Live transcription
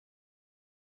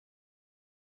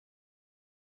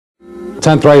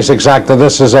10th race exacta.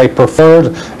 This is a preferred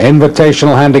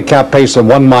invitational handicap pace of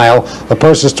 1 mile. The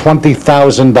purse is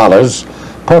 $20,000.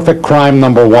 Perfect Crime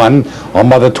number 1, owned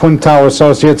by the Twin Tower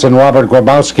Associates and Robert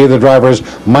Grabowski. The driver is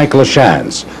Mike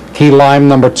LaChance. Key Lime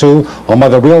number 2, owned by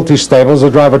the Realty Stables. The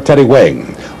driver Teddy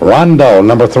Wing. Rondo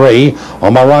number 3,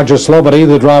 owned by Roger Slobody.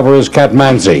 The driver is Cat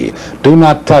Manzi. Do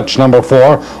Not Touch number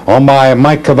 4, owned by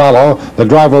Mike Cavallo. The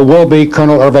driver will be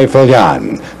Colonel Hervé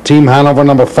Fillion. Team Hanover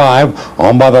number 5,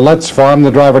 owned by the Let's Farm.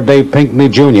 The driver Dave Pinkney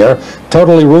Jr.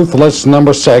 Totally Ruthless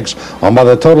number 6, owned by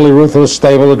the Totally Ruthless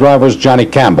Stable. The driver is Johnny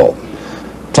Campbell.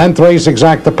 10th race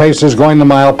exacta pace is going the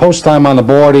mile. Post time on the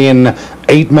board in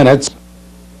 8 minutes.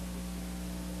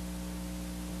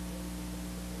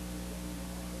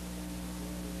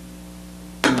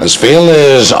 This field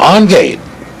is on gate.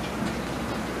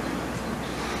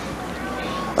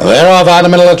 They're off out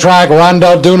in the middle of the track.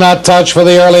 Rondo, Do Not Touch for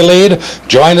the early lead.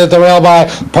 Joined at the rail by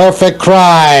Perfect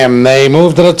Crime. They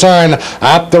move to the turn.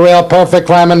 Up the rail, Perfect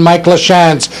Crime and Mike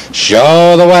LaChance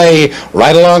show the way.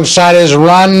 Right alongside is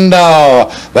Rondo.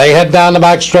 They head down the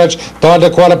back stretch toward the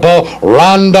quarter pole.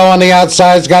 Rondo on the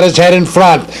outside's got his head in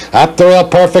front. Up the rail,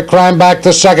 Perfect Crime back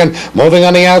to second. Moving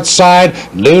on the outside,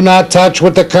 Do Not Touch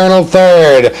with the Colonel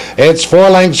third. It's 4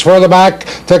 lengths further back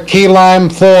to Key Lime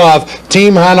fourth.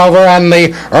 Team Hanover and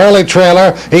the early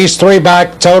trailer, he's 3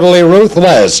 back, Totally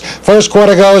Ruthless. First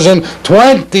quarter goes in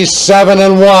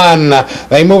 27-1.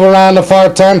 They move around the far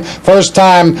turn. First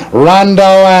time, Rondo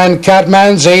and Cat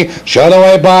Manzi showed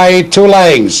away by 2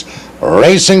 lengths.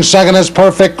 Racing second is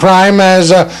Perfect Crime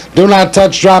as Do Not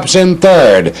Touch drops in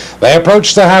third. They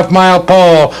approach the half-mile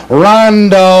pole.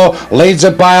 Rondo leads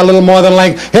it by a little more than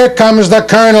length. Here comes the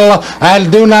Colonel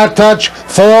and Do Not Touch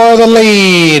for the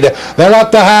lead. They're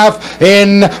up the half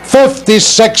in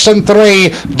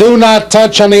 56-3. Do Not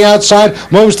Touch on the outside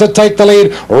moves to take the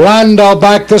lead. Rondo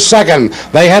back to second.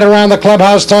 They head around the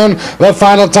clubhouse turn. The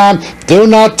final time, Do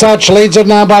Not Touch leads it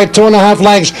now by 2.5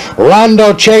 lengths.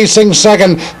 Rondo chasing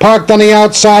second. Parked on the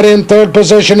outside in third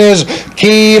position is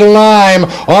Key Lime.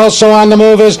 Also on the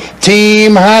move is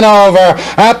Team Hanover.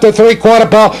 At the 3/4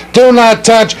 pole, Do Not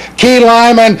Touch, Key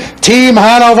Lime, and Team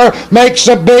Hanover makes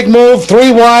a big move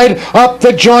 3 wide up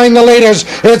to join the leaders.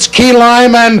 It's Key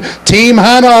Lime and Team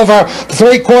Hanover.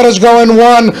 3/4 going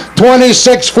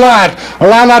 1:26 flat.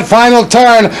 Around that final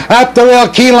turn, at the rail,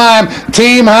 Key Lime,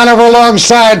 Team Hanover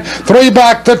alongside. 3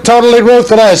 back to Totally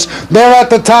Ruthless. They're at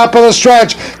the top of the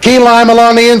stretch. Key Lime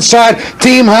along the inside.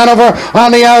 Team Hanover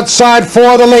on the outside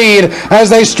for the lead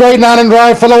as they straighten out and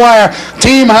drive for the wire.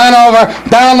 Team Hanover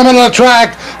down the middle of the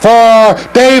track for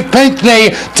Dave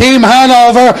Pinkney. Team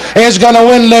Hanover is going to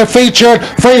win their featured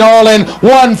Freehold in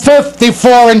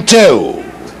 1:54-2.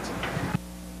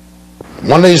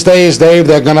 One of these days, Dave,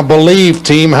 they're going to believe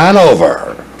Team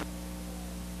Hanover.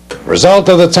 Result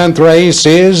of the 10th race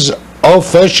is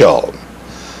official.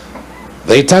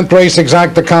 The 10th race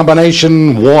exacta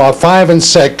combination 5 and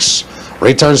 6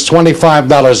 returns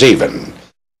 $25 even.